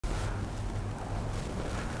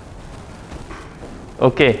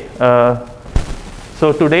Okay,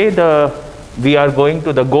 so today we are going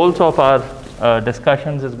to, the goals of our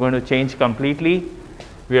discussions is going to change completely.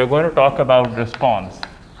 We are going to talk about response.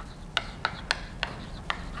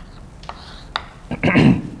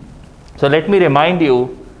 So let me remind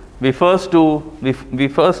you, we first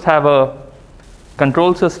have a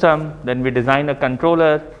control system, then we design a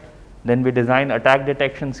controller, then we design attack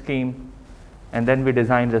detection scheme, and then we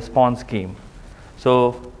design response scheme.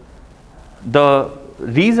 So the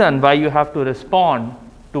reason why you have to respond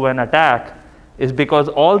to an attack is because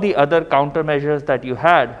all the other countermeasures that you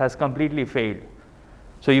had has completely failed.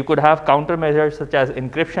 So you could have countermeasures such as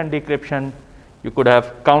encryption, decryption. You could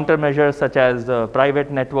have countermeasures such as private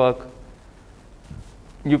network.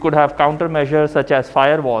 You could have countermeasures such as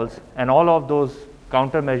firewalls, and all of those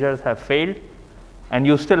countermeasures have failed, and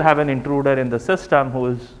you still have an intruder in the system who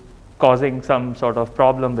is causing some sort of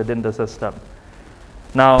problem within the system.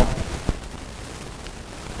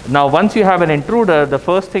 Now, once you have an intruder, the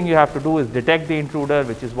first thing you have to do is detect the intruder,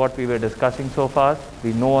 which is what we were discussing so far.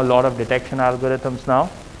 We know a lot of detection algorithms now.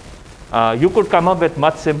 You could come up with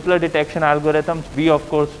much simpler detection algorithms. We, of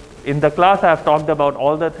course, in the class, I have talked about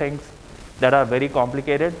all the things that are very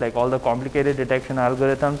complicated, like all the complicated detection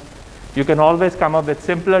algorithms. You can always come up with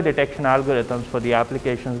simpler detection algorithms for the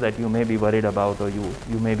applications that you may be worried about or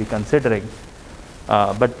you may be considering.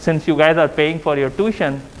 But since you guys are paying for your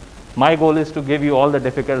tuition, my goal is to give you all the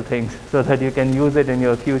difficult things so that you can use it in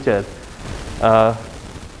your future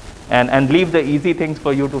and leave the easy things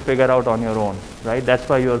for you to figure out on your own, right? That's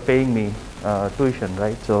why you're paying me tuition,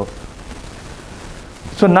 right? So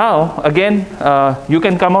now, again, you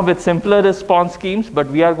can come up with simpler response schemes, but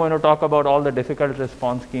we are going to talk about all the difficult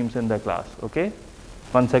response schemes in the class, okay?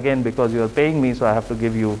 Once again, because you're paying me, so I have to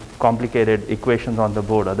give you complicated equations on the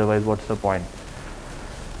board, otherwise what's the point?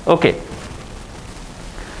 Okay.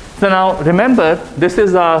 So now, remember, this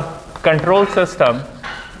is a control system.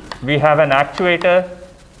 We have an actuator,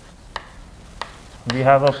 we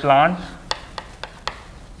have a plant,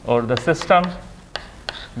 or the system,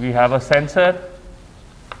 we have a sensor,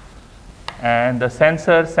 and the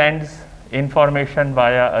sensor sends information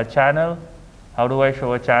via a channel. How do I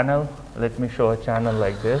show a channel? Let me show a channel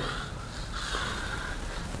like this.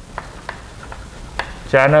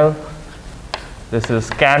 Channel, this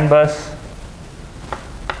is CAN bus,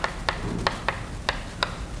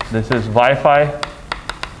 this is Wi-Fi,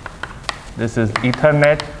 this is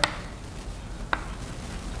Ethernet,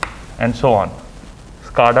 and so on.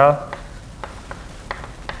 SCADA.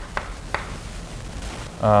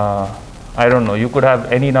 I don't know, you could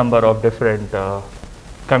have any number of different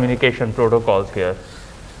communication protocols here.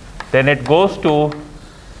 Then it goes to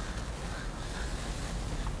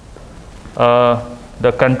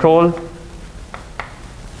the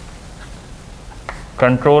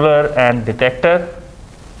controller and detector.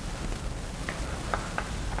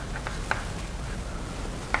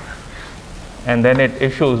 And then it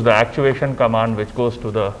issues the actuation command, which goes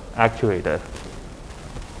to the actuator.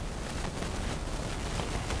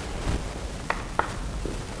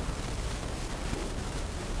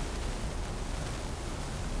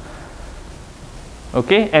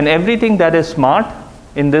 Okay, and everything that is smart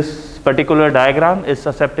in this particular diagram is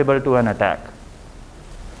susceptible to an attack.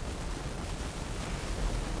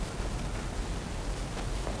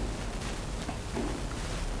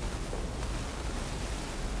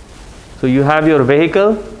 So you have your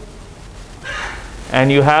vehicle,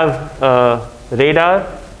 and you have radar,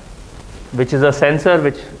 which is a sensor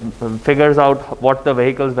which figures out what the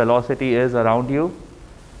vehicle's velocity is around you,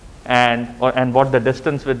 and what the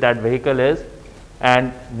distance with that vehicle is.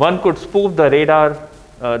 And one could spoof the radar,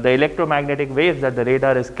 the electromagnetic waves that the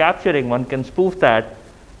radar is capturing. One can spoof that,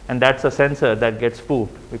 and that's a sensor that gets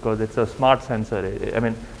spoofed because it's a smart sensor. I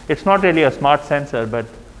mean, it's not really a smart sensor, but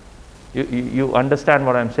you understand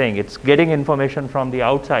what I'm saying. It's getting information from the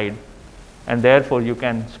outside, and therefore you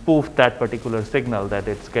can spoof that particular signal that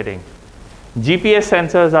it's getting. GPS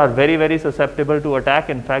sensors are very, very susceptible to attack.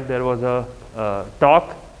 In fact, there was a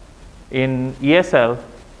talk in ESL,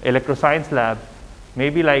 Electroscience Lab,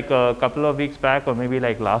 maybe like a couple of weeks back or maybe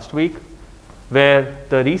like last week, where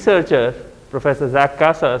the researcher, Professor Zach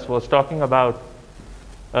Casas, was talking about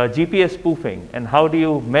GPS spoofing and how do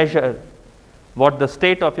you measure what the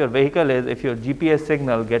state of your vehicle is if your GPS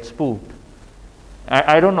signal gets spoofed.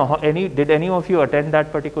 I don't know, did any of you attend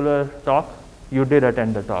that particular talk? You did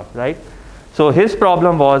attend the talk, right? So his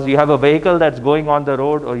problem was you have a vehicle that's going on the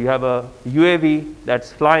road, or you have a UAV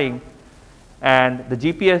that's flying, and the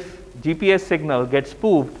GPS signal gets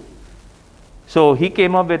spoofed. So he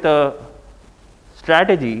came up with a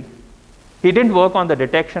strategy He didn't work on the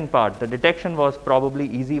detection part. The detection was probably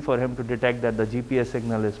easy for him to detect that the GPS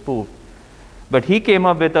signal is spoofed. But he came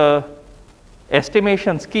up with a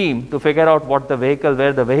estimation scheme to figure out what the vehicle,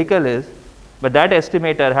 where the vehicle is, but that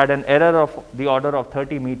estimator had an error of the order of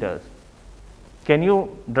 30 meters. Can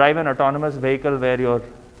you drive an autonomous vehicle where your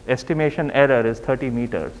estimation error is 30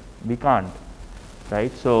 meters? We can't,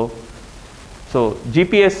 right? So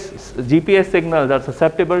GPS signals are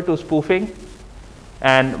susceptible to spoofing,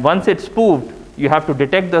 and once it's spoofed, you have to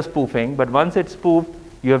detect the spoofing, but once it's spoofed,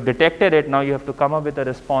 you have detected it, now you have to come up with a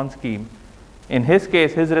response scheme. In his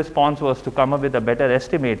case, his response was to come up with a better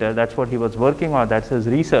estimator. That's what he was working on, that's his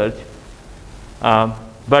research.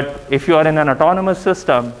 But if you are in an autonomous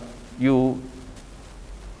system,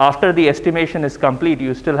 after the estimation is complete,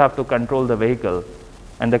 you still have to control the vehicle.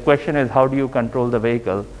 And the question is, how do you control the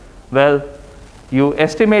vehicle? Well, you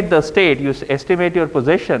estimate the state, you estimate your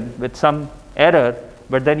position with some error,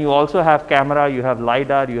 but then you also have camera, you have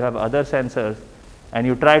LiDAR, you have other sensors, and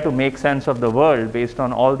you try to make sense of the world based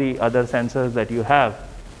on all the other sensors that you have.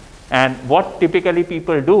 And what typically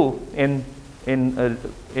people do in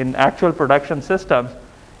actual production systems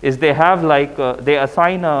is they have they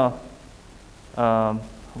assign a,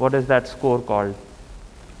 what is that score called?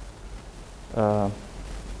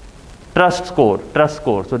 Trust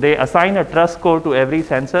score. So they assign a trust score to every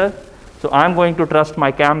sensor. So I'm going to trust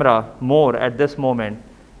my camera more at this moment,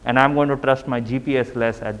 and I'm going to trust my GPS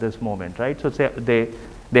less at this moment, right? So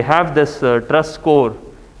they have this trust score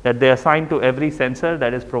that they assign to every sensor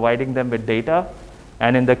that is providing them with data.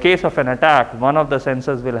 And in the case of an attack, one of the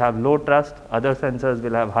sensors will have low trust, other sensors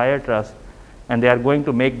will have higher trust, and they are going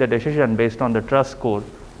to make the decision based on the trust score,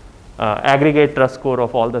 aggregate trust score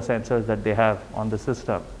of all the sensors that they have on the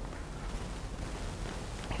system.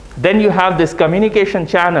 Then you have this communication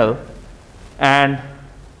channel, and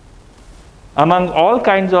among all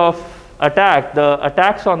kinds of attack, the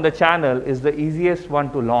attacks on the channel is the easiest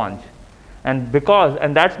one to launch. And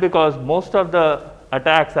that's because most of the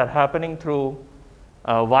attacks are happening through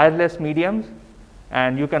wireless mediums,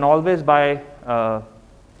 and you can always buy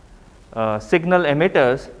signal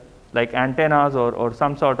emitters like antennas or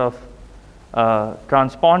some sort of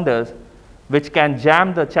transponders which can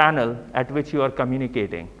jam the channel at which you are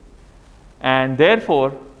communicating. And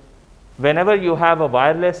therefore, whenever you have a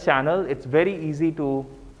wireless channel, it's very easy to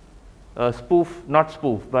not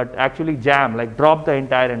spoof, but actually jam, like drop the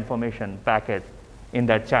entire information packet in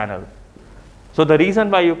that channel. So the reason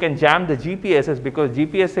why you can jam the GPS is because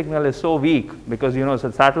GPS signal is so weak, because so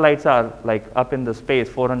satellites are like up in the space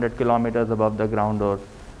 400 kilometers above the ground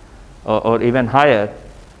or even higher,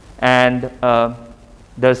 and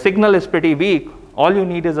the signal is pretty weak. All you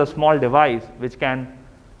need is a small device which can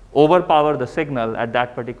overpower the signal at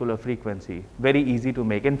that particular frequency. Very easy to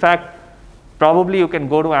make. In fact, probably you can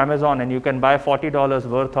go to Amazon and you can buy $40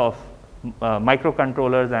 worth of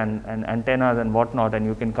microcontrollers and antennas and whatnot, and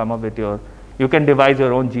you can come up with you can devise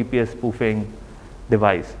your own GPS spoofing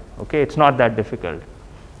device. Okay, it's not that difficult.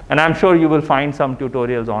 And I'm sure you will find some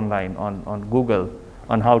tutorials online on Google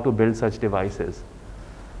on how to build such devices.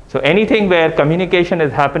 So anything where communication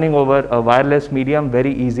is happening over a wireless medium,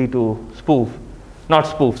 very easy to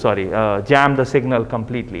jam the signal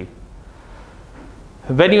completely.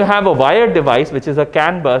 When you have a wired device, which is a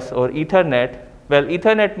CAN bus or Ethernet, well,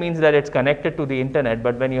 Ethernet means that it's connected to the internet,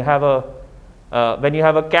 but when you have a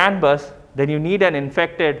CAN bus, then you need an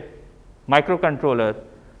infected microcontroller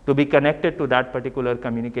to be connected to that particular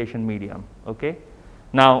communication medium. Okay?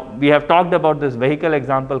 Now, we have talked about this vehicle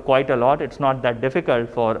example quite a lot. It's not that difficult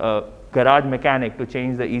for a garage mechanic to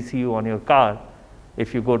change the ECU on your car.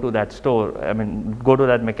 If you go to that store, go to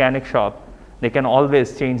that mechanic shop, they can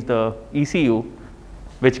always change the ECU,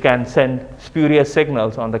 which can send spurious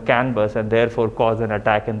signals on the CAN bus and therefore cause an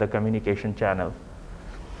attack in the communication channel.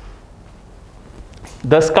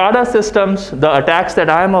 The SCADA systems, the attacks that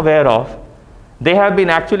I am aware of, they have been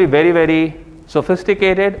actually very, very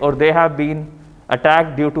sophisticated, or they have been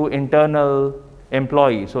attacked due to internal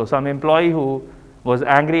employees. So some employee who was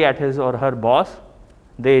angry at his or her boss,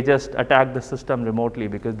 they just attacked the system remotely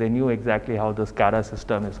because they knew exactly how the SCADA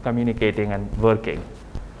system is communicating and working.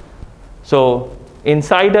 So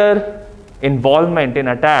insider involvement in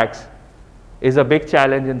attacks is a big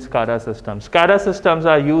challenge in SCADA systems. SCADA systems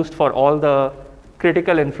are used for all the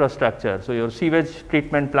critical infrastructure. So your sewage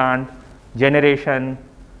treatment plant, generation,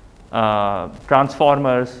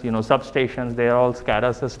 transformers, substations, they are all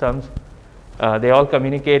SCADA systems. They all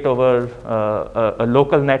communicate over a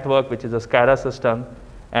local network, which is a SCADA system,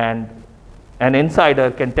 and an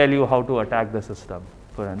insider can tell you how to attack the system,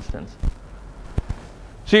 for instance.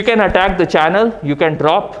 So you can attack the channel, you can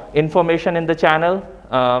drop information in the channel,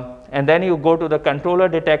 And then you go to the controller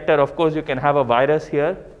detector. Of course, you can have a virus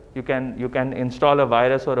here. You can install a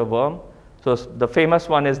virus or a worm. So the famous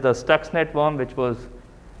one is the Stuxnet worm, which was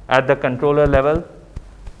at the controller level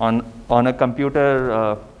on a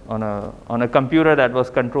computer on a computer that was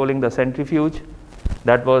controlling the centrifuge.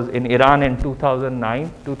 That was in Iran in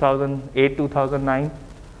 2008, 2009.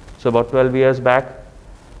 So about 12 years back.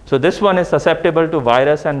 So this one is susceptible to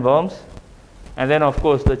virus and worms. And then, of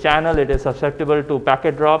course, the channel, it is susceptible to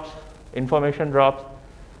packet drops, information drops.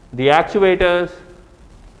 The actuators,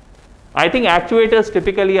 I think actuators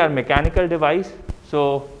typically are mechanical device.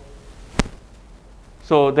 So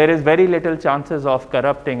there is very little chances of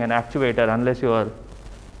corrupting an actuator unless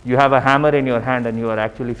you have a hammer in your hand and you are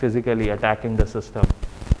actually physically attacking the system.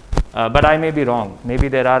 But I may be wrong. Maybe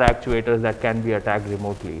there are actuators that can be attacked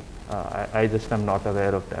remotely. I just am not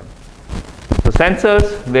aware of them. So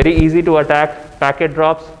sensors, very easy to attack. Packet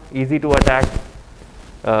drops, easy to attack.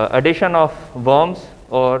 Addition of worms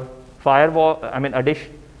or firewall,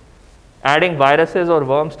 adding viruses or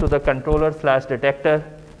worms to the controller/detector.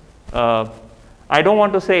 I don't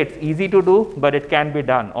want to say it's easy to do, but it can be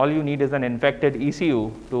done. All you need is an infected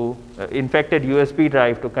ECU infected USB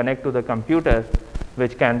drive to connect to the computer,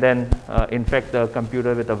 which can then infect the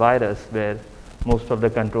computer with a virus where most of the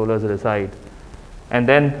controllers reside. And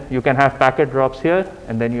then you can have packet drops here,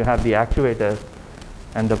 and then you have the actuator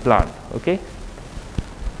and the plant, okay?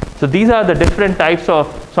 So these are the different types of,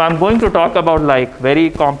 so I'm going to talk about like very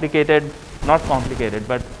complicated, not complicated,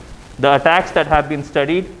 but the attacks that have been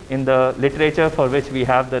studied in the literature for which we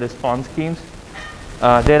have the response schemes.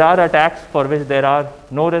 There are attacks for which there are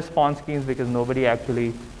no response schemes because nobody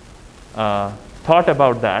actually thought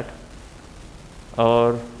about that.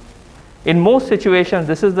 Or in most situations,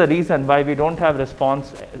 this is the reason why we don't have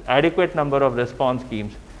adequate number of response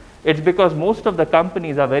schemes. It's because most of the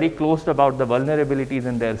companies are very closed about the vulnerabilities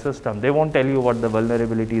in their system. They won't tell you what the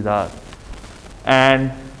vulnerabilities are.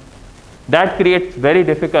 And that creates very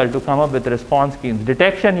difficult to come up with response schemes.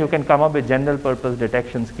 Detection, you can come up with general purpose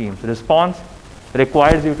detection schemes. Response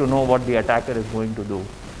requires you to know what the attacker is going to do.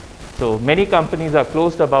 So many companies are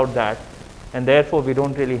closed about that, and therefore we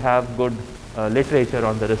don't really have good literature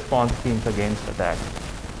on the response schemes against attacks.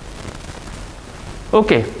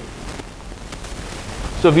 Okay.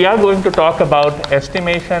 So we are going to talk about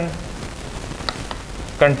estimation,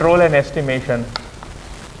 control and estimation.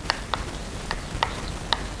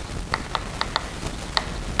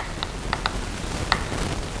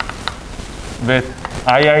 With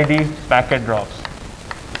IID packet drops.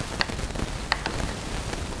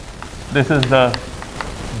 This is the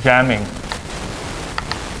jamming.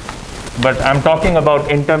 But I'm talking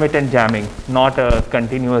about intermittent jamming, not a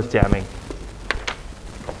continuous jamming.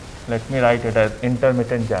 Let me write it as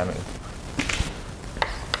intermittent jamming.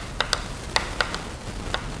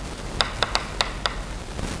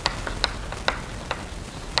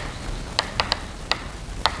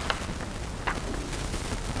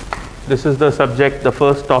 This is the subject, the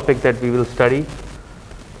first topic that we will study.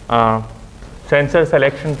 Sensor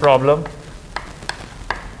selection problem.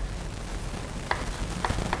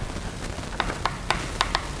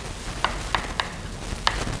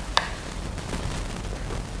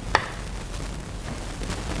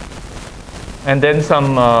 And then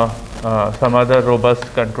some other robust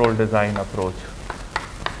control design approach.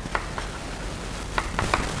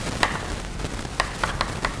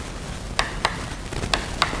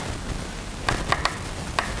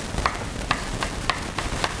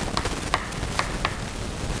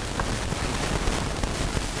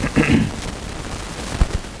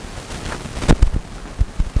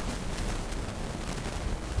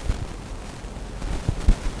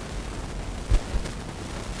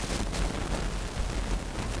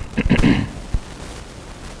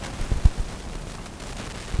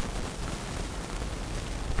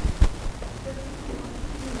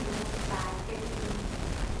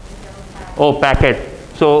 Oh, packet.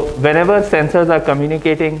 So whenever sensors are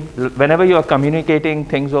communicating, whenever you are communicating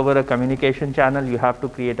things over a communication channel, you have to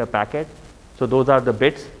create a packet. So those are the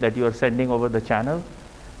bits that you are sending over the channel.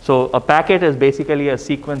 So a packet is basically a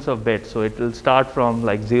sequence of bits. So it will start from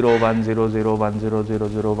like 0, 1, 0, 0, 1, 0, 0,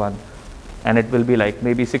 0, 1. And it will be like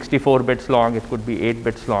maybe 64 bits long. It could be 8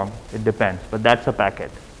 bits long. It depends. But that's a packet.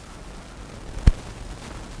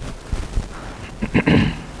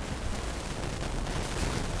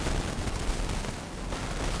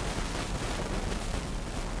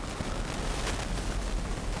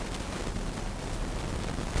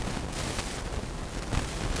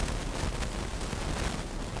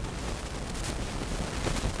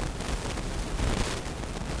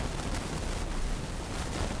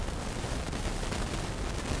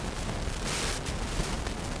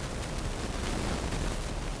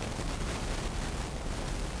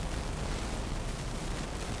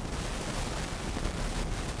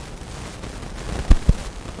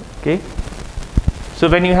 Okay. So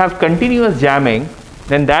when you have continuous jamming,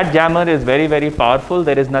 then that jammer is very, very powerful.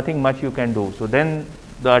 There is nothing much you can do. So then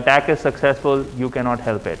the attack is successful, you cannot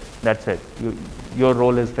help it. That's it. Your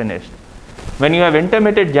role is finished. When you have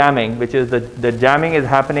intermittent jamming, which is the jamming is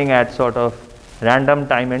happening at sort of random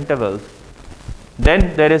time intervals,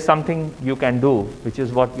 then there is something you can do, which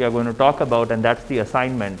is what we are going to talk about, and that's the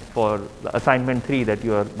assignment for assignment 3 that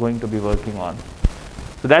you are going to be working on.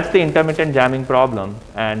 So that's the intermittent jamming problem,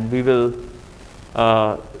 and we will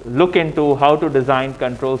look into how to design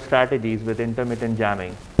control strategies with intermittent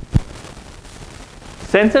jamming.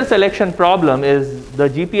 Sensor selection problem is the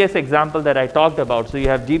GPS example that I talked about. So you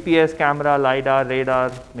have GPS, camera, LiDAR,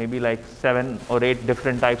 radar, maybe like 7 or 8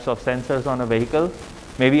 different types of sensors on a vehicle,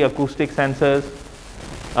 maybe acoustic sensors.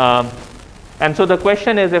 And so the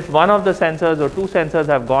question is, if one of the sensors or 2 sensors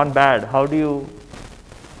have gone bad, how do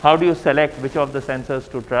you select which of the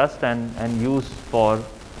sensors to trust and use for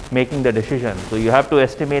making the decision? So you have to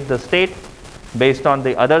estimate the state based on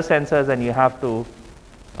the other sensors, and you have to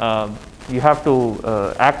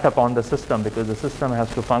act upon the system, because the system has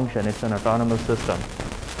to function. It's an autonomous system.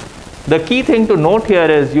 The key thing to note here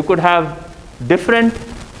is you could have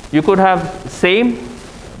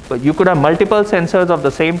multiple sensors of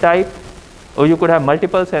the same type, or you could have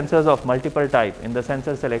multiple sensors of multiple type in the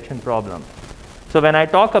sensor selection problem. So when I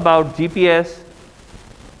talk about GPS,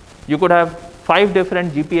 you could have 5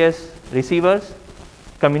 different GPS receivers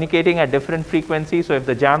communicating at different frequencies. So if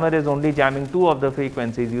the jammer is only jamming 2 of the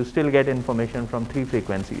frequencies, you still get information from 3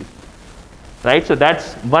 frequencies, right? So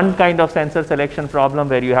that's one kind of sensor selection problem,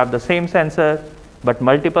 where you have the same sensor but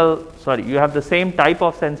you have the same type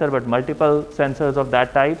of sensor but multiple sensors of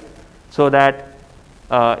that type, so that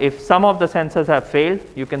if some of the sensors have failed,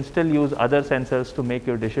 you can still use other sensors to make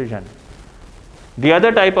your decision. The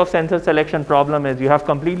other type of sensor selection problem is you have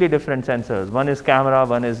completely different sensors. One is camera,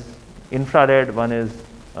 one is infrared, one is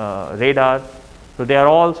radar. So they are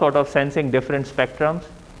all sort of sensing different spectrums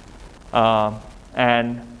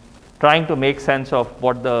and trying to make sense of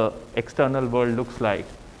what the external world looks like.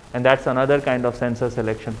 And that's another kind of sensor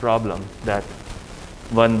selection problem that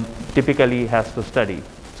one typically has to study.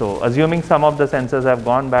 So assuming some of the sensors have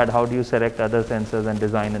gone bad, how do you select other sensors and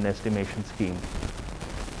design an estimation scheme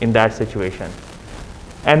in that situation?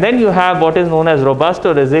 And then you have what is known as robust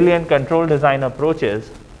or resilient control design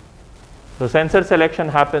approaches. So sensor selection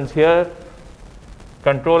happens here,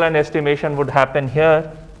 control and estimation would happen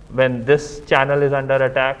here when this channel is under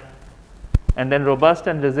attack, and then robust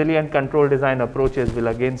and resilient control design approaches will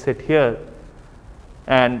again sit here.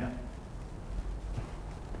 And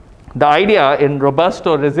the idea in robust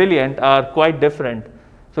or resilient are quite different.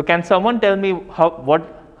 So can someone tell me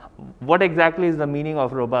what exactly is the meaning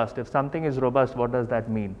of robust? If something is robust, what does that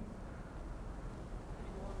mean?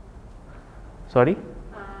 Sorry?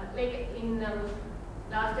 Like in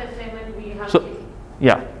last assignment we have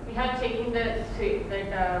we have checking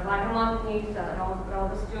that watermark needs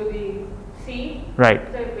routers to be C. Right.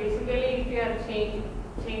 So basically, if you are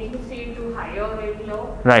changing C to higher or very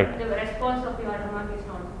low, right, the response of the watermark is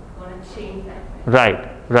not going to change that way.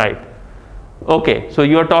 Right, right. Okay, so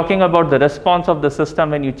you are talking about the response of the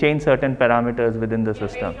system when you change certain parameters within the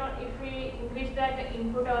system. Based on if we increase that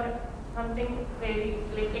input or something very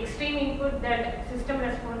like extreme input, that system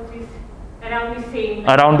response is around the same.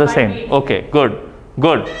 Around the same. Okay, good,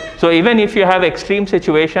 good. So even if you have extreme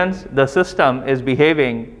situations, the system is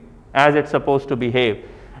behaving as it's supposed to behave.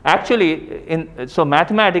 Actually, so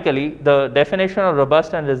mathematically, the definition of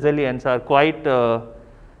robust and resilience are quite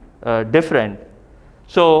different.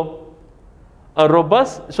 So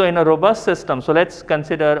in a robust system, so let's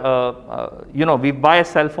consider, we buy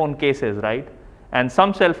cell phone cases, right? And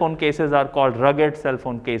some cell phone cases are called rugged cell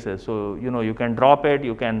phone cases. So, you can drop it,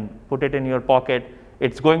 you can put it in your pocket.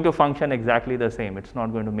 It's going to function exactly the same. It's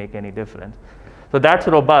not going to make any difference. So that's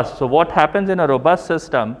robust. So what happens in a robust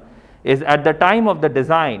system is at the time of the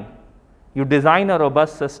design, you design a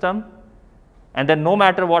robust system, and then no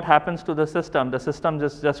matter what happens to the system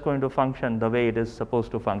is just going to function the way it is supposed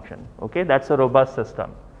to function. Okay, that's a robust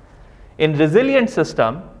system. In resilient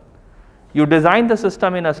system, you design the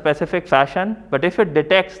system in a specific fashion, but if it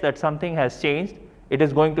detects that something has changed, it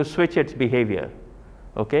is going to switch its behavior.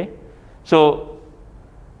 Okay, so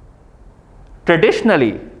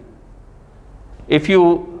traditionally, if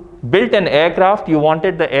you built an aircraft, you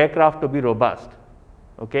wanted the aircraft to be robust.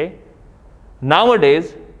 Okay,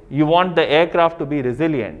 nowadays you want the aircraft to be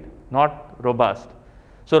resilient, not robust.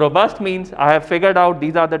 So robust means I have figured out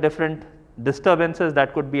these are the different disturbances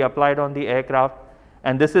that could be applied on the aircraft,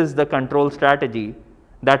 and this is the control strategy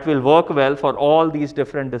that will work well for all these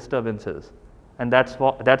different disturbances, and that's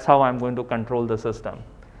how I'm going to control the system.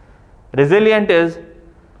 Resilient is,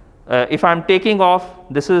 if I'm taking off,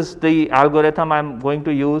 this is the algorithm I'm going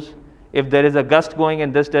to use. If there is a gust going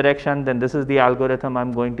in this direction, then this is the algorithm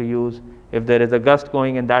I'm going to use. If there is a gust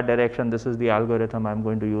going in that direction, this is the algorithm I'm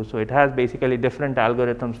going to use. So it has basically different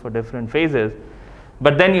algorithms for different phases.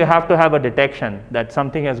 But then you have to have a detection that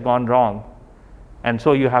something has gone wrong, and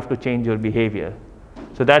so you have to change your behavior.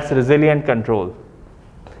 So that's resilient control.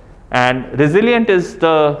 And resilient is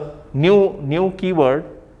the new keyword,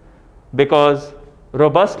 because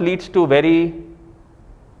robust leads to very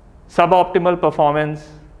suboptimal performance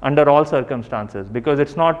under all circumstances, because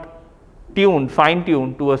it's not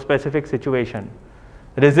fine-tuned to a specific situation.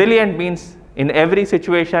 Resilient means in every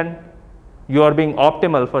situation you are being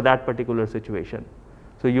optimal for that particular situation.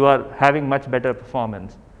 So you are having much better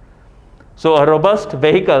performance. So a robust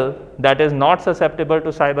vehicle that is not susceptible to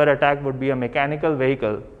cyber attack would be a mechanical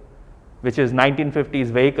vehicle, which is 1950s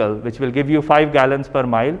vehicle, which will give you 5 gallons per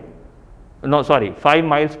mile. No, sorry, 5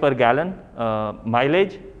 miles per gallon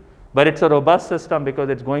mileage, but it's a robust system because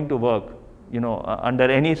it's going to work, under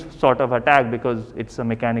any sort of attack, because it's a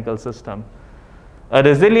mechanical system. A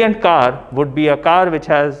resilient car would be a car which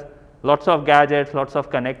has lots of gadgets, lots of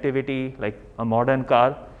connectivity, like a modern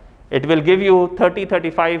car. It will give you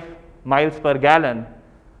 30-35 miles per gallon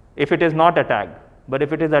if it is not attacked. But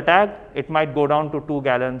if it is attacked, it might go down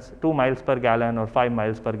to 2 miles per gallon or 5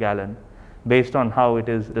 miles per gallon, based on how it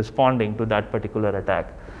is responding to that particular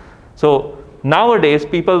attack. So nowadays,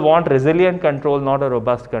 people want resilient control, not a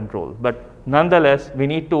robust control. But nonetheless, we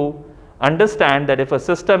need to understand that if a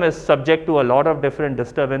system is subject to a lot of different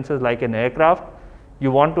disturbances, like an aircraft, you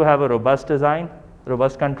want to have a robust design,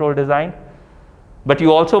 robust control design, but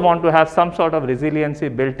you also want to have some sort of resiliency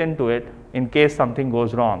built into it in case something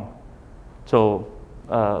goes wrong. So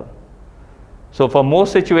for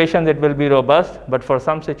most situations it will be robust, but for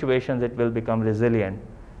some situations it will become resilient.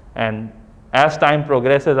 And as time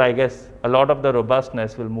progresses, I guess a lot of the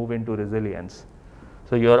robustness will move into resilience.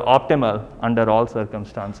 So you are optimal under all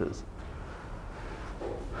circumstances.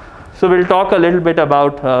 So we'll talk a little bit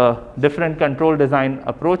about different control design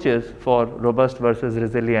approaches for robust versus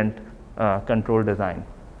resilient control design.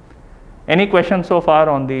 Any questions so far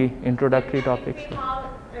on the introductory topics? We have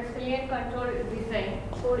resilient control design.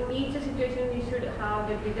 For each situation, we should have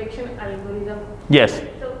the detection algorithm. Yes.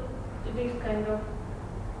 So it is kind of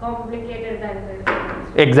complicated than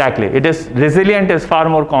the. Exactly. Resilient is far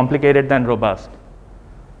more complicated than robust.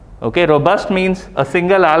 Okay, robust means a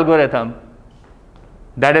single algorithm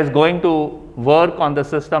that is going to work on the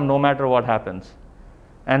system no matter what happens.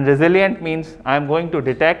 And resilient means I'm going to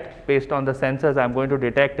detect based on the sensors. I'm going to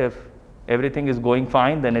detect if everything is going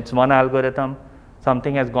fine, then it's one algorithm.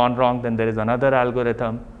 Something has gone wrong, then there is another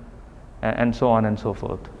algorithm, and so on and so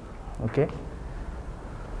forth. Okay.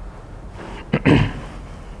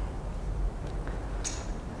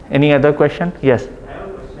 Any other question? Yes. I have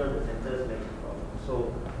a question on the sensors.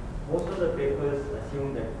 So most of the papers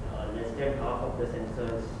assume that less than half of the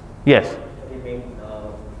sensors Yes. remain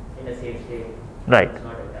in a safe state. Right. It's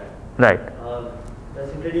not attacked. Right.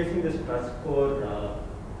 Does introducing this trust score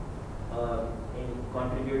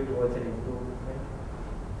contribute towards an improvement?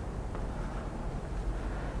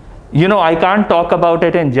 I can't talk about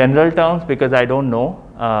it in general terms because I don't know.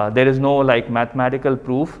 There is no mathematical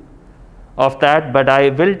proof of that, but I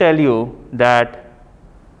will tell you that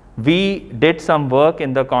we did some work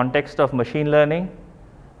in the context of machine learning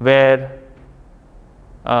where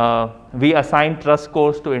we assign trust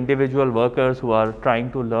scores to individual workers who are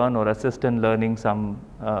trying to learn or assist in learning some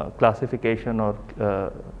classification or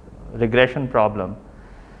regression problem.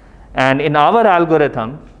 And in our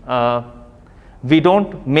algorithm, we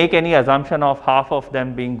don't make any assumption of half of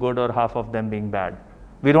them being good or half of them being bad.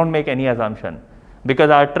 We don't make any assumption because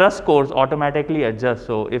our trust scores automatically adjust.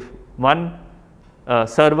 So if one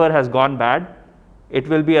server has gone bad, it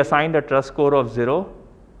will be assigned a trust score of 0,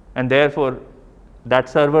 and therefore that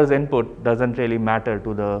server's input doesn't really matter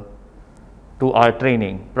to our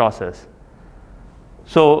training process.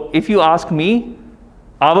 So if you ask me,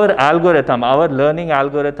 our algorithm, our learning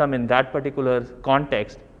algorithm in that particular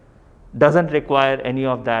context doesn't require any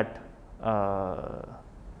of that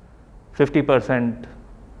 50%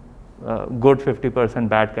 good, 50%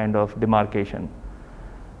 bad kind of demarcation.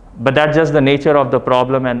 But that's just the nature of the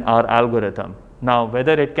problem and our algorithm. Now,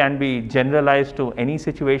 whether it can be generalized to any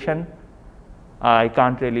situation, I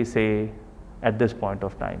can't really say at this point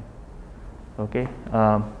of time. Okay,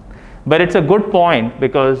 but it's a good point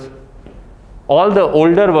because all the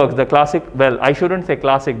older works, the classic, well, I shouldn't say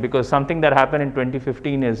classic because something that happened in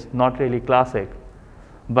 2015 is not really classic,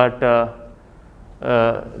 but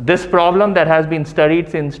this problem that has been studied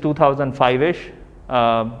since 2005-ish,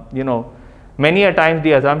 you know, many a times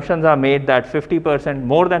the assumptions are made that 50%,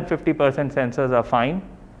 more than 50% sensors are fine,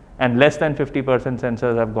 and less than 50%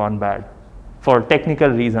 sensors have gone bad for technical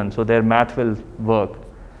reasons, so their math will work.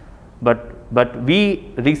 But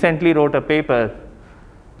we recently wrote a paper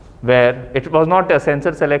where it was not a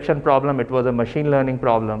sensor selection problem, it was a machine learning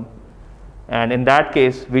problem. And in that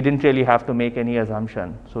case, we didn't really have to make any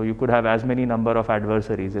assumption. So you could have as many number of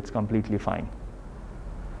adversaries, it's completely fine.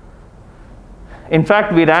 In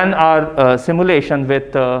fact, we ran our simulation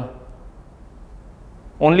with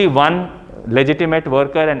only one legitimate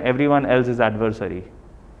worker and everyone else is adversary.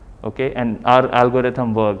 Okay, and our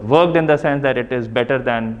algorithm worked in the sense that it is better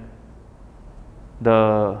than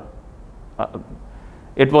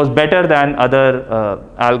it was better than other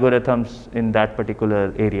algorithms in that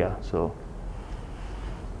particular area. So,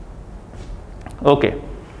 okay.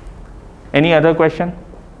 Any other question?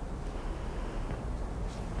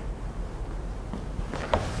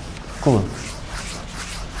 Cool.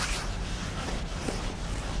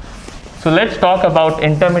 So let's talk about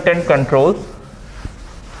intermittent controls,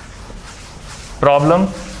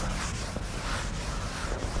 problems.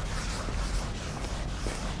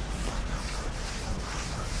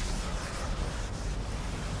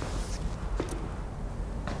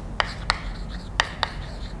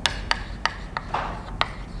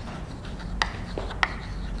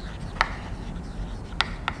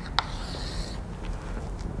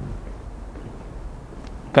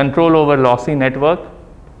 Control over lossy network.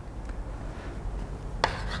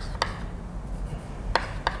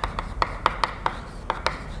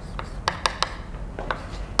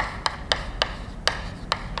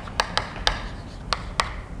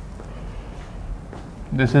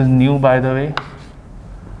 This is new, by the way,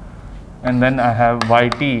 and then I have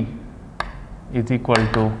yt is equal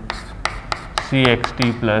to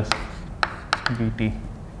cxt plus bt.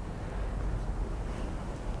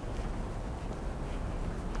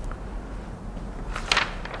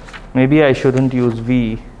 Maybe I shouldn't use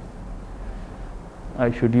v, I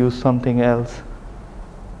should use something else.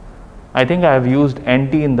 I think I have used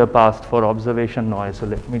nt in the past for observation noise, so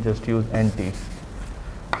let me just use nt.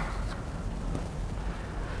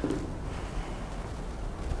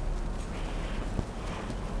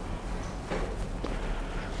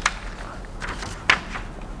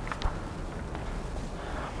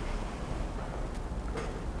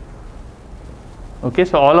 Okay,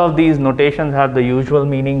 so all of these notations have the usual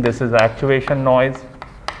meaning. This is actuation noise.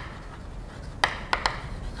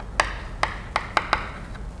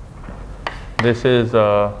 This is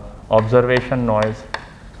observation noise.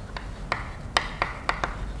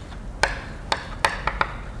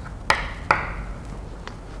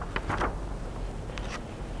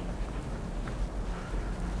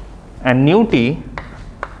 And nu t,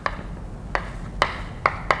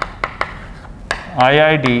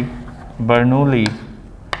 IID, Bernoulli,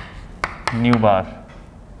 nu bar,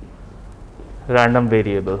 random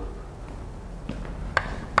variable.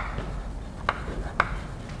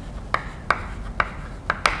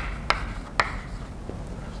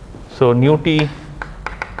 So nu t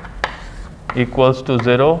equals to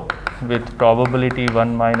 0 with probability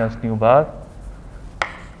 1 minus nu bar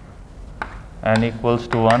and equals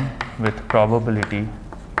to 1 with probability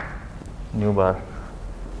nu bar.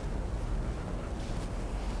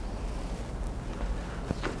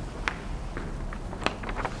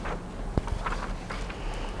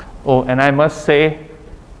 Oh, and I must say,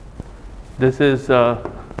 this is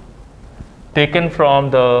taken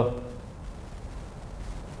from the,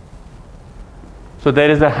 so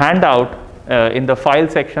there is a handout in the file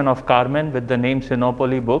section of Carmen with the name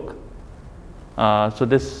Sinopoly book. So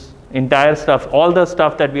this entire stuff, all the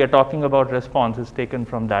stuff that we are talking about response is taken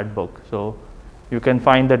from that book. So you can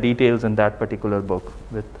find the details in that particular book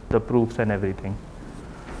with the proofs and everything.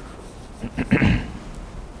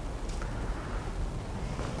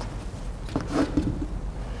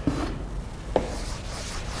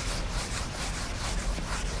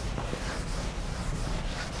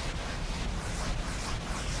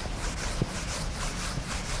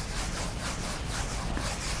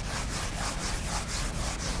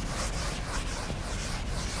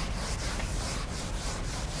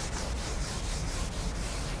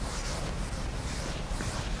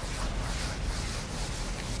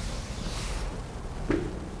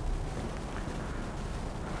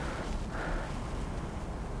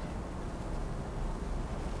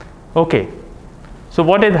 Okay, so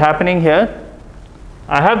what is happening here?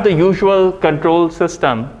 I have the usual control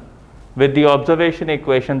system with the observation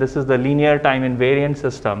equation. This is the linear time invariant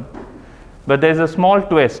system, but there's a small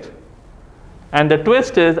twist. And the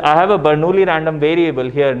twist is I have a Bernoulli random variable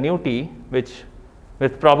here, nu t, which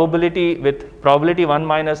with probability 1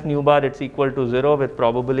 minus nu bar it's equal to 0, with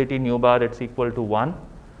probability nu bar it's equal to 1.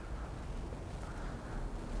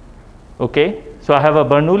 Okay, so I have a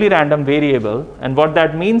Bernoulli random variable, and what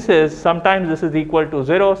that means is sometimes this is equal to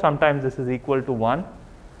 0, sometimes this is equal to 1.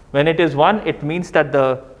 When it is 1, it means that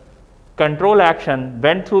the control action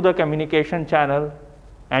went through the communication channel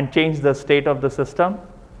and changed the state of the system.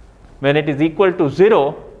 When it is equal to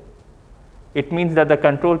 0, it means that the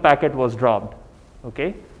control packet was dropped.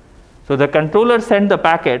 Okay, so the controller sent the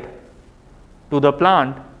packet to the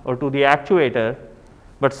plant or to the actuator,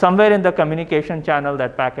 but somewhere in the communication channel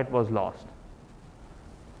that packet was lost.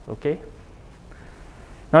 Okay.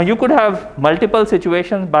 Now you could have multiple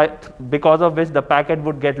situations because of which the packet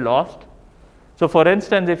would get lost. So for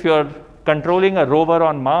instance, if you're controlling a rover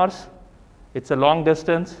on Mars, it's a long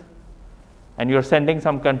distance, and you're sending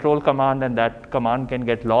some control command, and that command can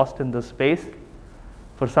get lost in the space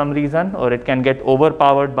for some reason, or it can get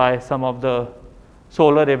overpowered by some of the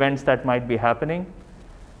solar events that might be happening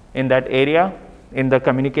in that area, in the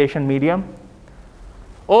communication medium.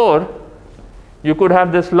 Or you could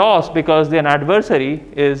have this loss because an adversary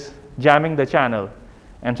is jamming the channel,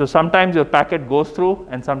 and so sometimes your packet goes through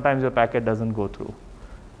and sometimes your packet doesn't go through,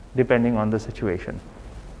 depending on the situation.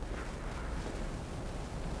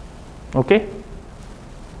 Okay,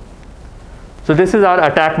 so this is our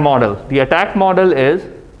attack model. The attack model is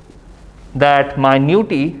that my nu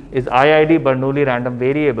t is IID Bernoulli random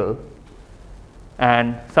variable,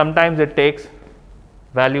 and sometimes it takes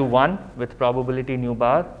value 1 with probability nu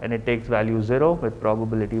bar, and it takes value 0 with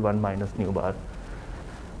probability 1 minus nu bar.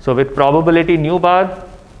 So with probability nu bar,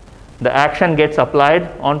 the action gets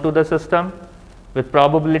applied onto the system. With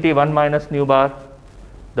probability 1 minus nu bar,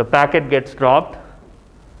 the packet gets dropped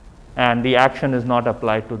and the action is not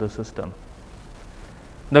applied to the system.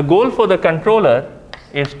 The goal for the controller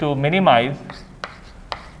is to minimize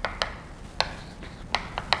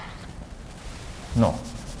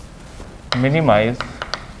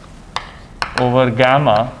over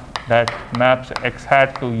gamma that maps x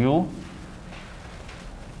hat to u,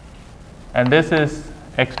 and this is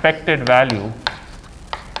expected value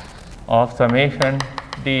of summation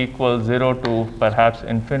d equals 0 to perhaps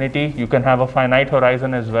infinity. You can have a finite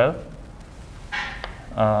horizon as well.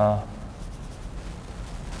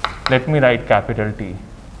 Let me write capital T.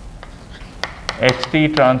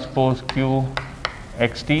 xt transpose q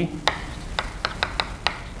xt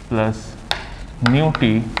plus nu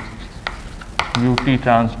t ut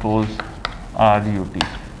transpose r ut.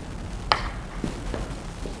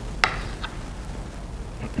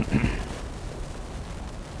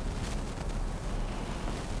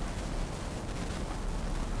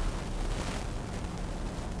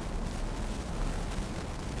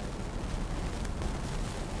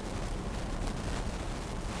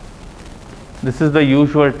 This is the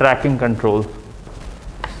usual tracking control.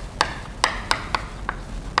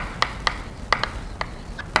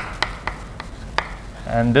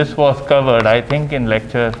 And this was covered, I think, in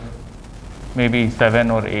lecture maybe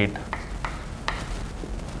 7 or 8.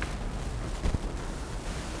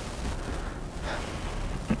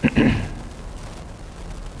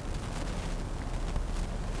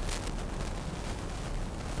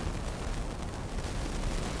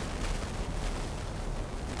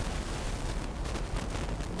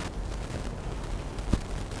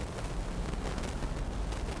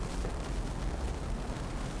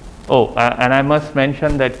 Oh, and I must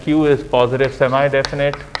mention that Q is positive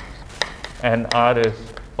semi-definite and R is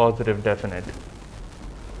positive definite.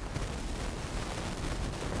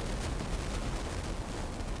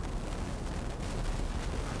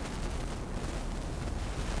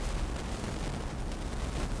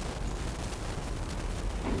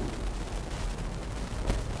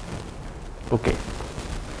 Okay.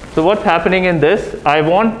 So what's happening in this? I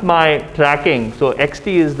want my tracking. So xt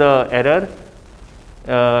is the error.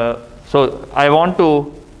 So I want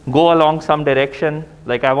to go along some direction,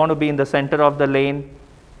 like I want to be in the center of the lane,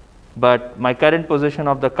 but my current position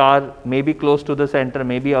of the car may be close to the center,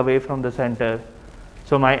 maybe away from the center.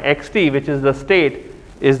 So my xt, which is the state,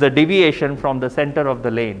 is the deviation from the center of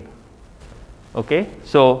the lane. Okay,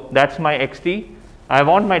 so that's my xt. I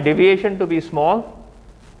want my deviation to be small,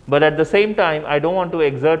 but at the same time I don't want to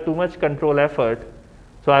exert too much control effort,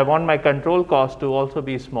 so I want my control cost to also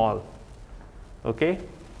be small. Okay,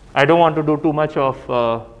 I don't want to do too much of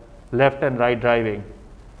left and right driving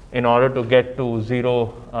in order to get to zero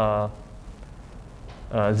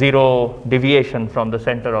deviation from the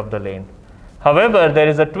center of the lane. However, there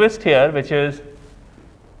is a twist here, which is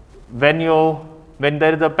when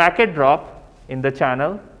there is a packet drop in the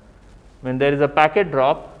channel, when there is a packet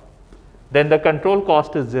drop, then the control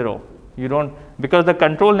cost is 0. You don't, because the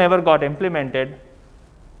control never got implemented,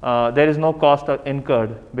 there is no cost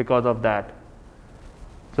incurred because of that.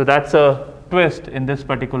 So that's a twist in this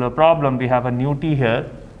particular problem. We have a new T here,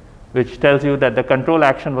 which tells you that the control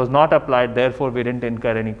action was not applied, therefore we didn't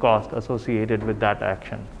incur any cost associated with that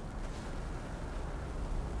action.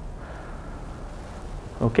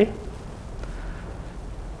 Okay.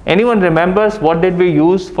 Anyone remembers what did we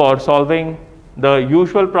use for solving the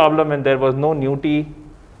usual problem when there was no new T?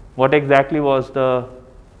 What exactly was the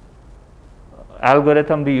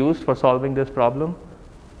algorithm we used for solving this problem?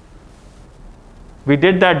 We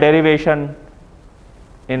did that derivation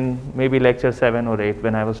in maybe lecture 7 or 8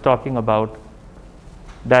 when I was talking about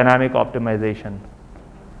dynamic optimization.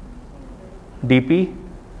 DP,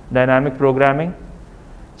 dynamic programming.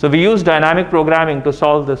 So we used dynamic programming to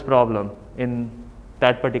solve this problem in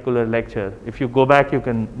that particular lecture. If you go back, you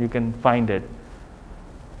can find it.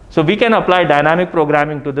 So we can apply dynamic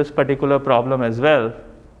programming to this particular problem as well.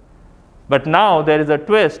 But now there is a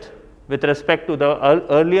twist with respect to the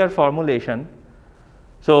earlier formulation.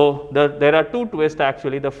 So there are two twists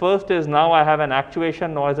actually. The first is now I have an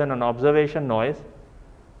actuation noise and an observation noise.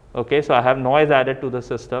 Okay, so I have noise added to the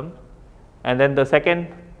system. And then the second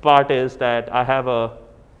part is that I have a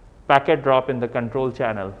packet drop in the control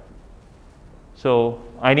channel. So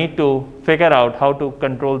I need to figure out how to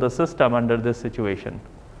control the system under this situation.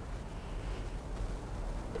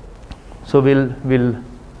 So we'll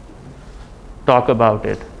talk about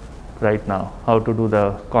it right now, how to do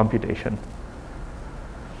the computation.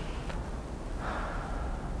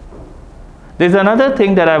 There's another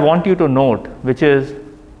thing that I want you to note, which is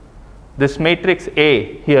this matrix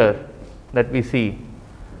A here that we see.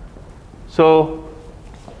 So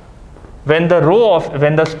when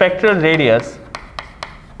the spectral radius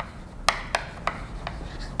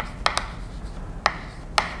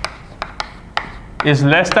is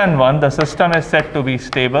less than 1, the system is said to be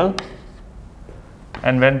stable.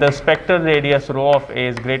 And when the spectral radius rho of A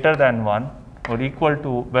is greater than 1 or equal to,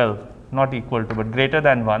 well, not equal to, but greater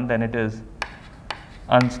than 1, then it is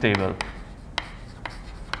unstable.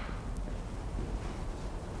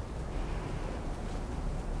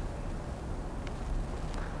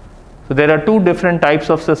 So there are two different types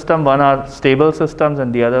of system. One are stable systems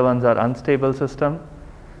and the other ones are unstable system.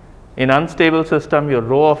 In unstable system, your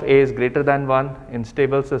rho of A is greater than 1. In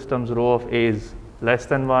stable systems, rho of A is less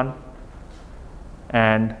than 1.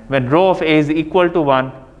 And when rho of A is equal to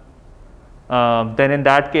 1, then in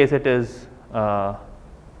that case it is,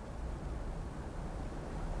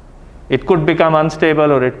 it could become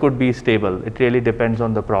unstable or it could be stable. It really depends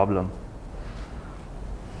on the problem.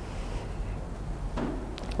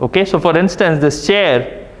 Okay, so for instance, this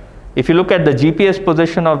chair, if you look at the GPS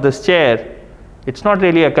position of this chair, it's not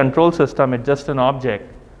really a control system, it's just an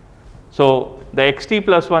object. So the xt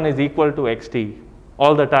plus 1 is equal to xt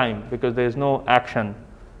all the time because there is no action.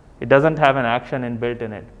 It doesn't have an action inbuilt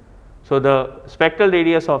in it. So the spectral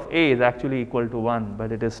radius of A is actually equal to 1,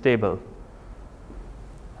 but it is stable.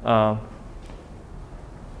 But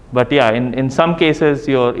yeah, in some cases,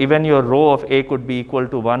 even your rho of A could be equal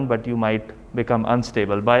to 1, but you might become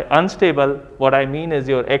unstable. By unstable, what I mean is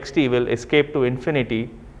your xt will escape to infinity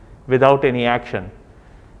without any action.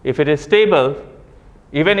 If it is stable,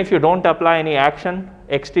 even if you don't apply any action,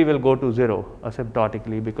 xt will go to 0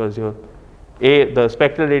 asymptotically because the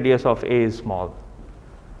spectral radius of A is small.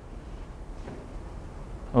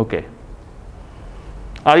 Okay.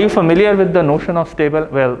 Are you familiar with the notion of stable?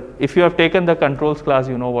 Well, if you have taken the controls class,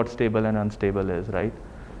 you know what stable and unstable is, right?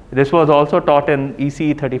 This was also taught in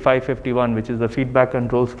ECE 3551, which is the feedback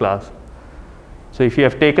controls class. So if you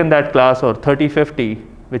have taken that class, or 3050,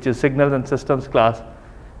 which is signals and systems class,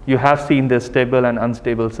 you have seen this stable and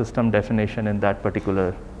unstable system definition in that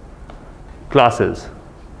particular classes.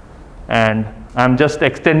 And I'm just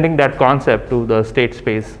extending that concept to the state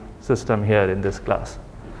space system here in this class.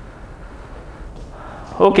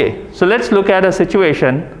 Okay, so let's look at a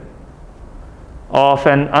situation of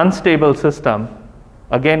an unstable system.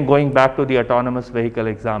 Again, going back to the autonomous vehicle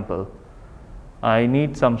example. I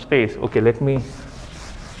need some space. Okay, let me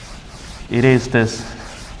erase this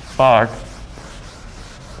part.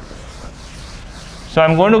 So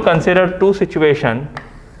I'm going to consider two situations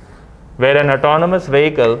where an autonomous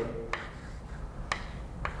vehicle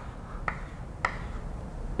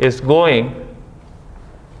is going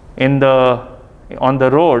on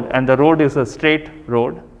the road, and the road is a straight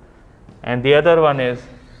road, and the other one is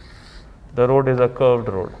the road is a curved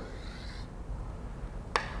road.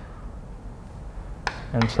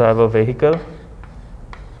 And so I have a vehicle.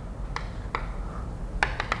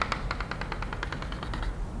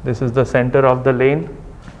 This is the center of the lane,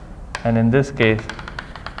 and in this case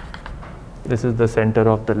This is the center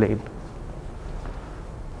of the lane.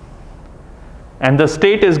 And the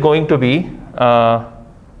state is going to be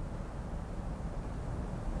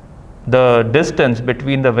the distance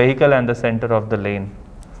between the vehicle and the center of the lane.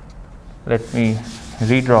 Let me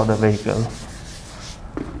redraw the vehicle.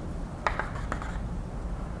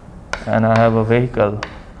 And I have a vehicle.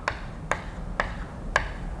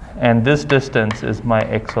 And this distance is my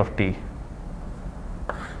x of t.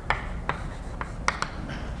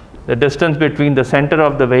 The distance between the center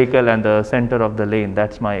of the vehicle and the center of the lane,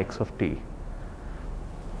 that's my x of t.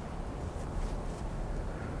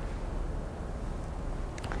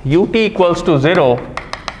 Ut equals to 0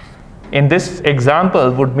 in this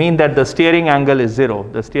example would mean that the steering angle is 0.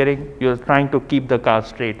 The steering, you're trying to keep the car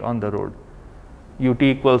straight on the road. Ut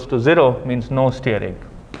equals to 0 means no steering.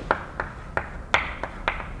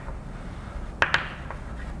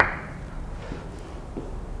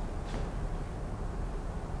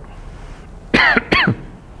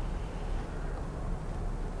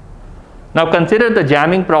 Now consider the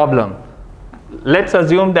jamming problem. Let's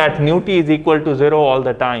assume that nu t is equal to 0 all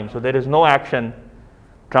the time. So there is no action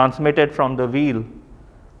transmitted from the wheel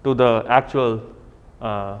to the actual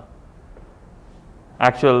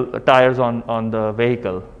tires on the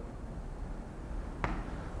vehicle.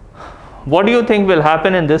 What do you think will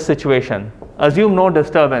happen in this situation? Assume no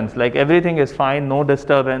disturbance, like everything is fine, no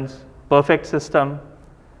disturbance, perfect system,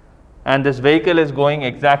 and this vehicle is going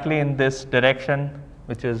exactly in this direction,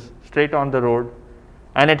 which is straight on the road,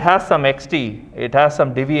 and it has some xt, it has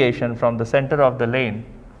some deviation from the center of the lane.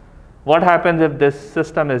 What happens if this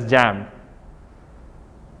system is jammed?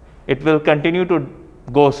 It will continue to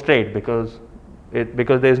go straight because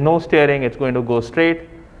there is no steering, it's going to go straight.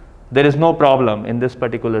 There is no problem in this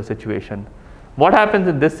particular situation. What happens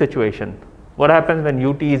in this situation? What happens when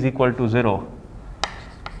ut is equal to 0?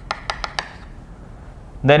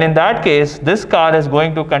 Then in that case, this car is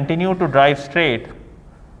going to continue to drive straight,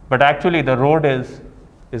 but actually the road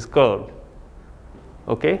is curved.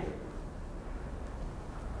 Okay?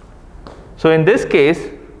 So in this case,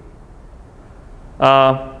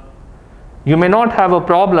 you may not have a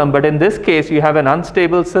problem, but in this case you have an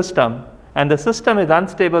unstable system, and the system is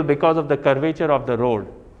unstable because of the curvature of the road,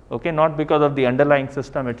 okay, not because of the underlying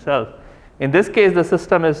system itself. In this case the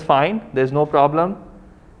system is fine, there is no problem.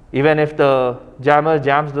 Even if the jammer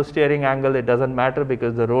jams the steering angle, it doesn't matter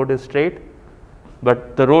because the road is straight.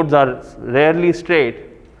 But the roads are rarely straight.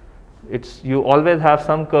 You always have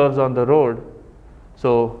some curves on the road.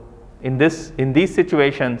 So in these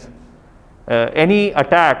situations, any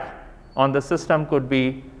attack on the system could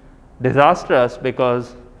be disastrous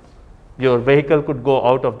because your vehicle could go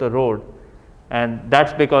out of the road, and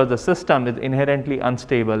that's because the system is inherently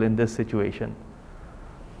unstable in this situation.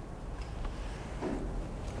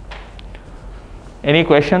 Any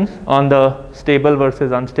questions on the stable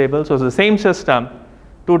versus unstable? So it's the same system,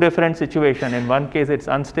 two different situations. In one case it's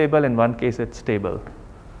unstable, in one case it's stable.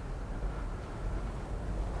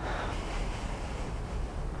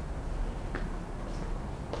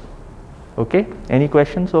 Okay, any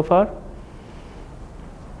questions so far?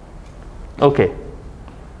 Okay.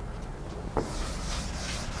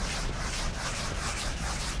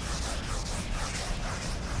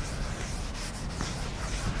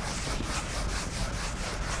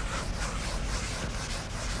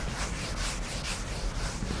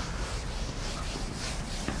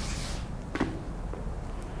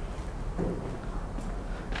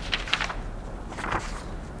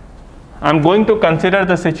 I'm going to consider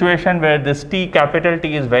the situation where this T, capital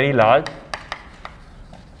T, is very large.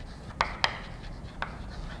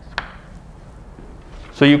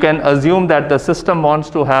 So you can assume that the system wants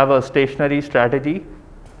to have a stationary strategy.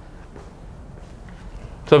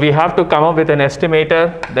 So we have to come up with an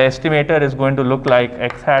estimator. The estimator is going to look like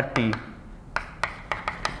x hat T,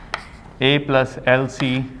 A plus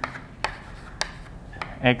LC,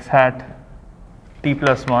 x hat T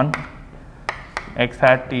plus 1, x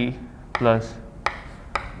hat T plus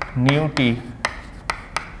nu T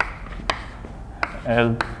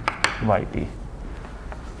L y T.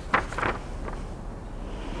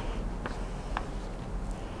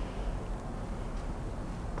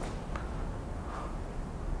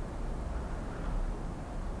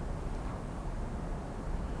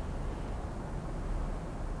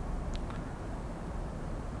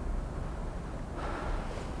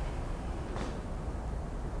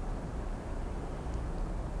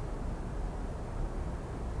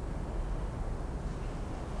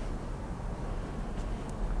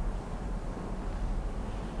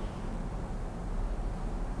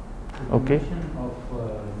 Okay. The dimension of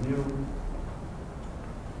mu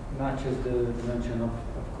matches the dimension of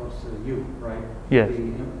course, u, right? Yes. The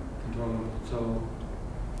control input. So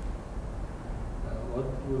what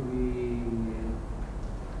would we?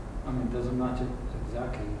 I mean, it doesn't match it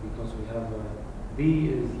exactly because we have B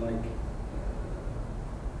is like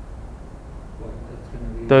what? That's going to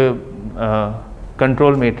be the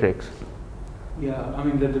control matrix. Yeah, I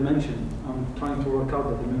mean the dimension. I'm trying to work out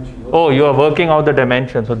the dimension. Oh, you are working out the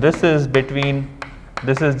dimension. So this is between,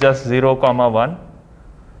 this is just 0, 1.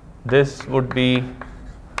 This would be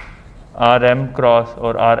Rm cross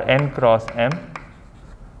or Rn cross m,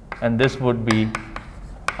 and this would be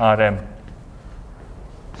Rm.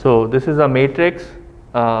 So this is a matrix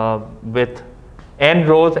with n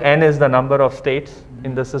rows. N is the number of states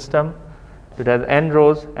in the system. It has n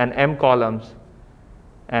rows and m columns,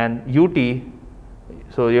 and ut.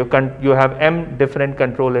 So you have m different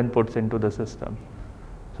control inputs into the system.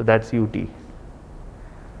 So that's ut.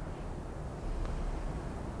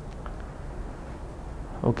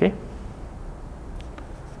 Okay.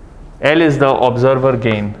 L is the observer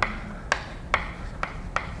gain.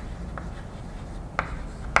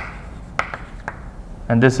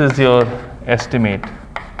 And this is your estimate.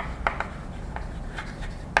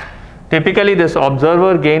 Typically, this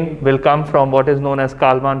observer gain will come from what is known as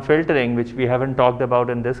Kalman filtering, which we haven't talked about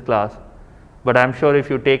in this class. But I'm sure if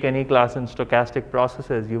you take any class in stochastic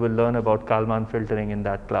processes, you will learn about Kalman filtering in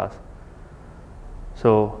that class.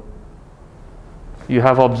 So you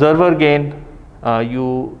have observer gain,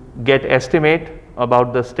 you get estimate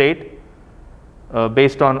about the state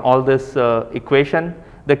based on all this equation.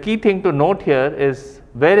 The key thing to note here is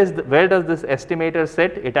where does this estimator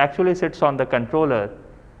sit? It actually sits on the controller.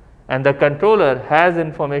 And the controller has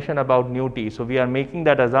information about nu t. So we are making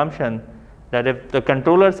that assumption that if the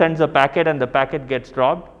controller sends a packet and the packet gets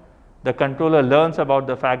dropped, the controller learns about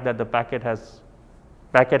the fact that the packet has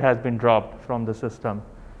been dropped from the system.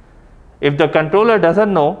 If the controller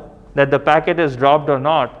doesn't know that the packet is dropped or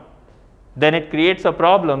not, then it creates a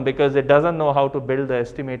problem because it doesn't know how to build the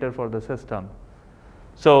estimator for the system.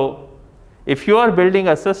 So if you are building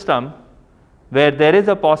a system where there is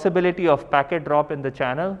a possibility of packet drop in the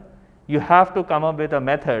channel, you have to come up with a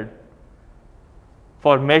method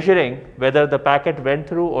for measuring whether the packet went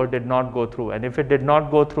through or did not go through. And if it did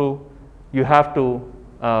not go through, you have to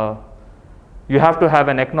have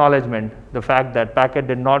an acknowledgement, the fact that packet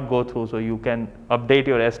did not go through, so you can update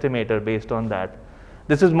your estimator based on that.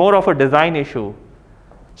 This is more of a design issue.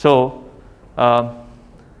 So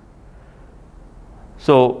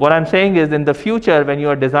what I'm saying is, in the future, when you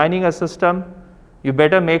are designing a system, you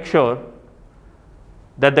better make sure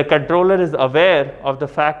that the controller is aware of the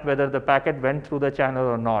fact whether the packet went through the channel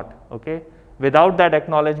or not. Okay? Without that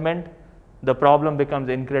acknowledgement, the problem becomes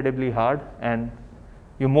incredibly hard, and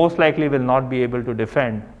you most likely will not be able to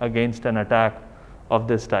defend against an attack of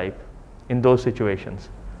this type in those situations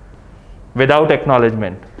without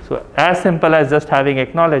acknowledgement. So as simple as just having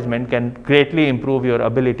acknowledgement can greatly improve your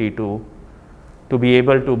ability to be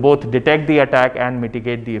able to both detect the attack and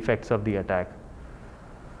mitigate the effects of the attack.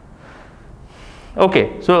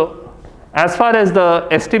 Okay, so as far as the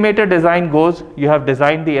estimator design goes, you have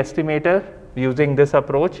designed the estimator using this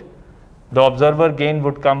approach. The observer gain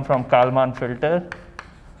would come from Kalman filter.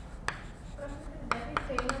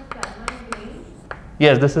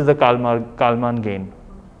 Yes, this is the Kalman gain.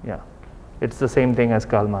 Yeah, it's the same thing as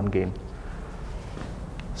Kalman gain.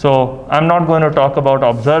 So I'm not going to talk about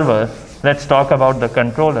observer. Let's talk about the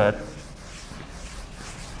controller.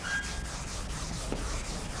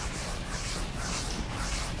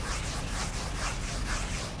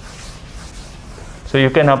 So you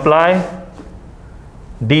can apply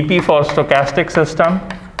DP for stochastic system,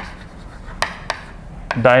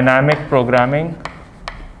 dynamic programming,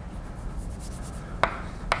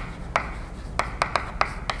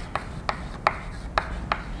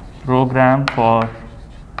 program for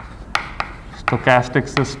stochastic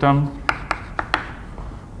system,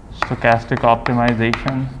 stochastic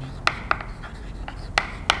optimization,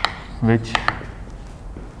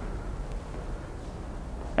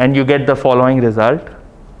 and you get the following result.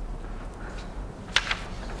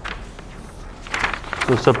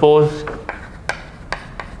 So suppose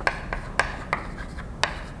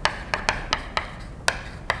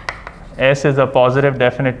S is a positive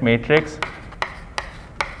definite matrix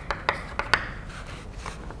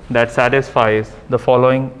that satisfies the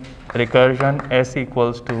following recursion: S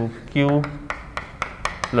equals to Q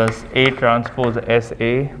plus A transpose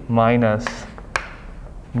SA minus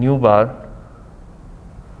nu bar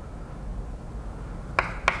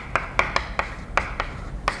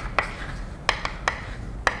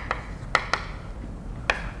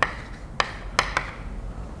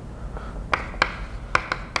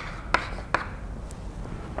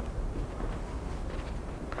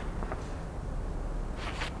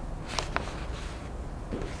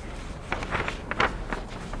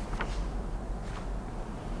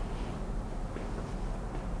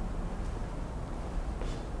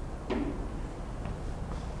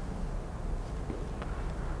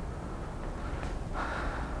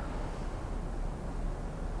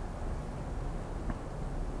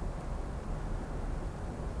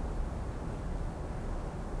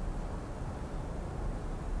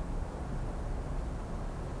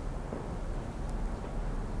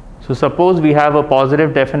So suppose we have a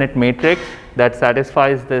positive definite matrix that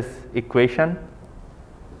satisfies this equation.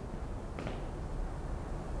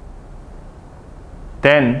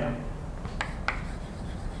 Then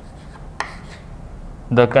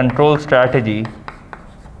the control strategy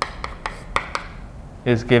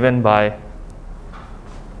is given by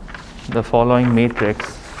the following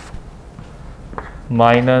matrix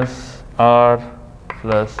minus R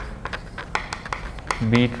plus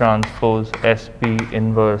B transpose SP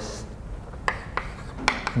inverse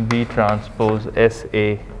B transpose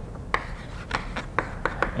SA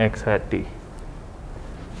X hat T.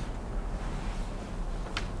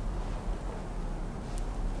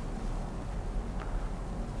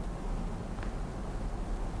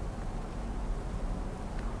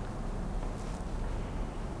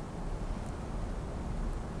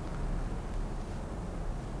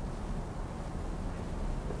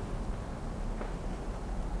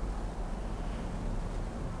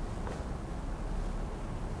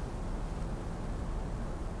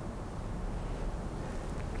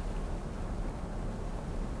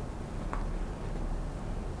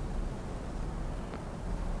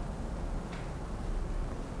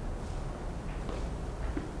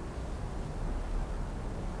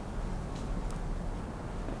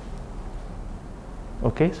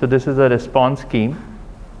 Okay, so this is a response scheme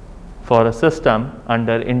for a system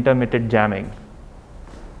under intermittent jamming.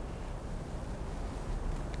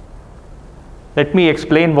 Let me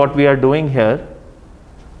explain what we are doing here.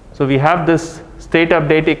 So we have this state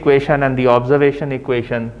update equation and the observation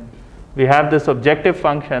equation. We have this objective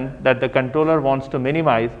function that the controller wants to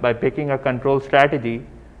minimize by picking a control strategy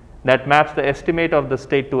that maps the estimate of the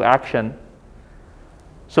state to action.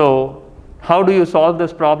 So how do you solve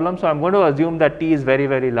this problem? So I'm going to assume that T is very,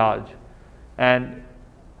 very large. And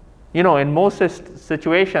in most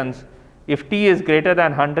situations, if T is greater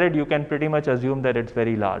than 100, you can pretty much assume that it's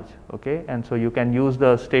very large. Okay? And so you can use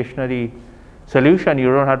the stationary solution.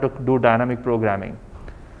 You don't have to do dynamic programming.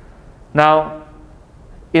 Now,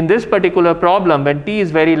 in this particular problem, when T is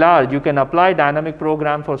very large, you can apply dynamic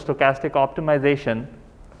program for stochastic optimization.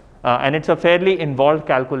 And it's a fairly involved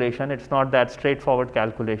calculation. It's not that straightforward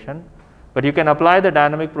calculation. But you can apply the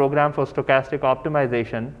dynamic program for stochastic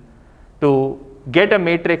optimization to get a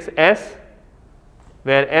matrix S,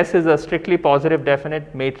 where S is a strictly positive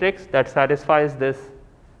definite matrix that satisfies this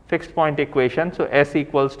fixed point equation. So S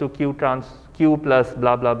equals to Q plus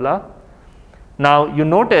blah, blah, blah. Now you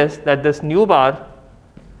notice that this nu bar,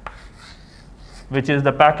 which is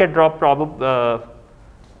the packet drop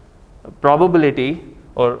probability,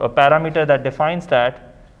 or a parameter that defines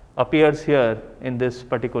that, appears here in this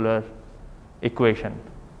particular equation.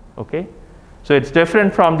 Okay? So it's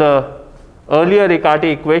different from the earlier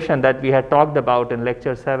Riccati equation that we had talked about in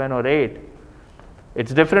lecture 7 or 8.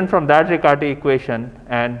 It's different from that Riccati equation,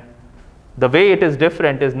 and the way it is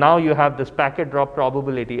different is now you have this packet drop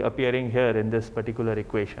probability appearing here in this particular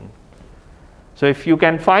equation. So if you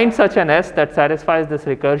can find such an S that satisfies this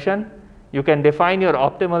recursion, you can define your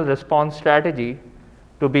optimal response strategy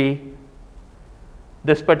to be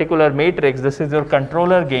this particular matrix. This is your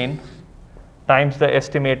controller gain times the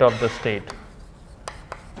estimate of the state.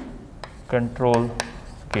 Control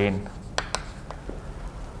gain.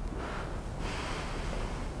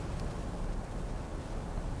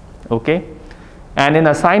 Okay? And in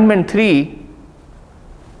assignment 3,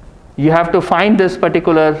 you have to find this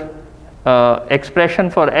particular expression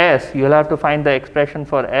for S. You'll have to find the expression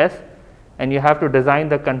for S, and you have to design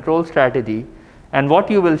the control strategy. And what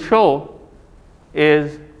you will show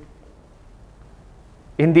is,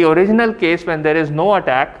 in the original case, when there is no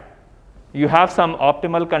attack, you have some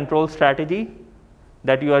optimal control strategy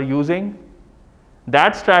that you are using.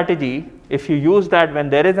 That strategy, if you use that when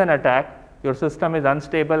there is an attack, your system is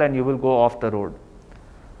unstable and you will go off the road.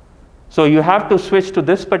 So you have to switch to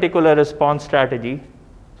this particular response strategy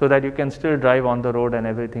so that you can still drive on the road and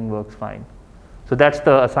everything works fine. So that's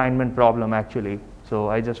the assignment problem actually. So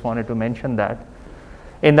I just wanted to mention that.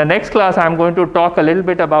 In the next class, I'm going to talk a little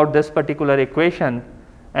bit about this particular equation,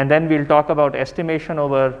 and then we'll talk about estimation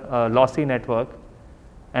over lossy network,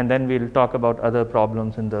 and then we'll talk about other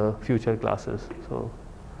problems in the future classes. So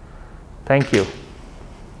thank you.